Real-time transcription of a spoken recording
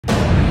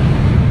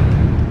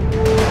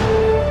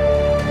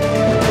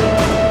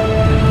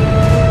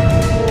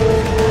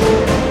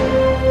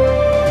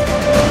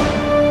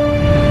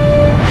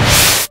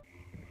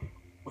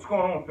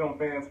film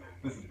fans?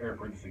 This is Eric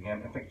Bridges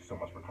again, and thank you so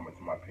much for coming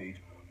to my page.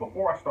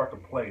 Before I start to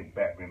play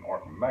Batman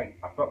Arkham Knight,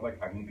 I felt like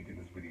I need to get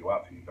this video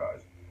out to you guys.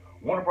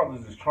 Warner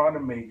Brothers is trying to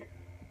make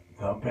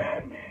the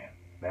Batman.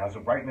 Now, as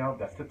of right now,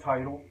 that's the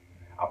title.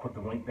 I'll put the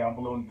link down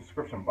below in the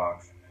description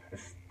box.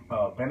 It's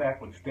Ben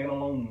Affleck's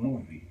standalone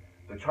movie.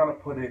 They're trying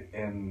to put it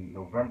in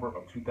November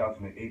of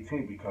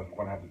 2018 because we're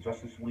going to have the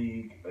Justice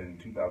League in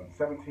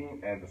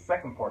 2017 and the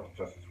second part of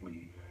Justice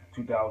League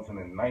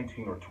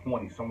 2019 or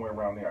 20, somewhere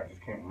around there. I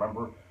just can't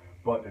remember.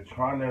 But they're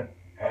trying to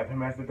have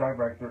him as the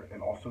director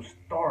and also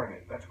star in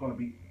it. That's going to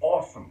be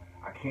awesome.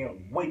 I can't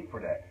wait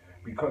for that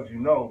because, you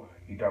know,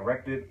 he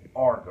directed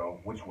Argo,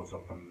 which was a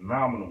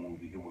phenomenal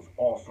movie. It was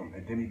awesome.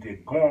 And then he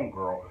did Gone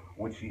Girl,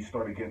 which he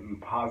started getting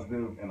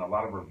positive and a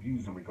lot of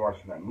reviews in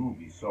regards to that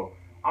movie. So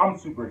I'm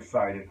super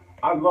excited.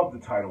 I love the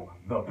title,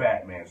 The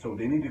Batman. So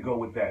they need to go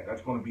with that.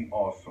 That's going to be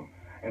awesome.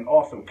 And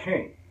also,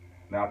 King.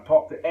 Now, I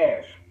talked to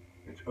Ash.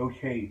 It's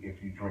okay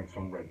if you drink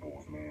some Red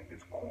Bulls, man.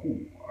 It's cool,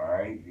 all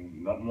right?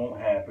 Nothing won't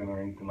happen or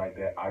anything like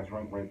that. I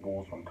drink Red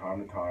Bulls from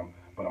time to time,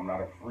 but I'm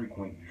not a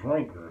frequent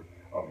drinker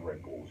of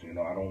Red Bulls. You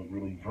know, I don't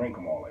really drink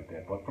them all like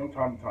that. But from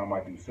time to time,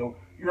 I do. So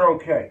you're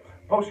okay.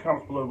 Post your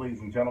comments below,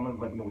 ladies and gentlemen.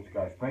 Let me know what you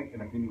guys think.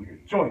 And if you're new here,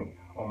 join me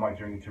on my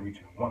journey to reach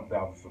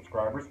 1,000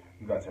 subscribers.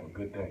 You guys have a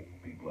good day.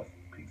 Be blessed.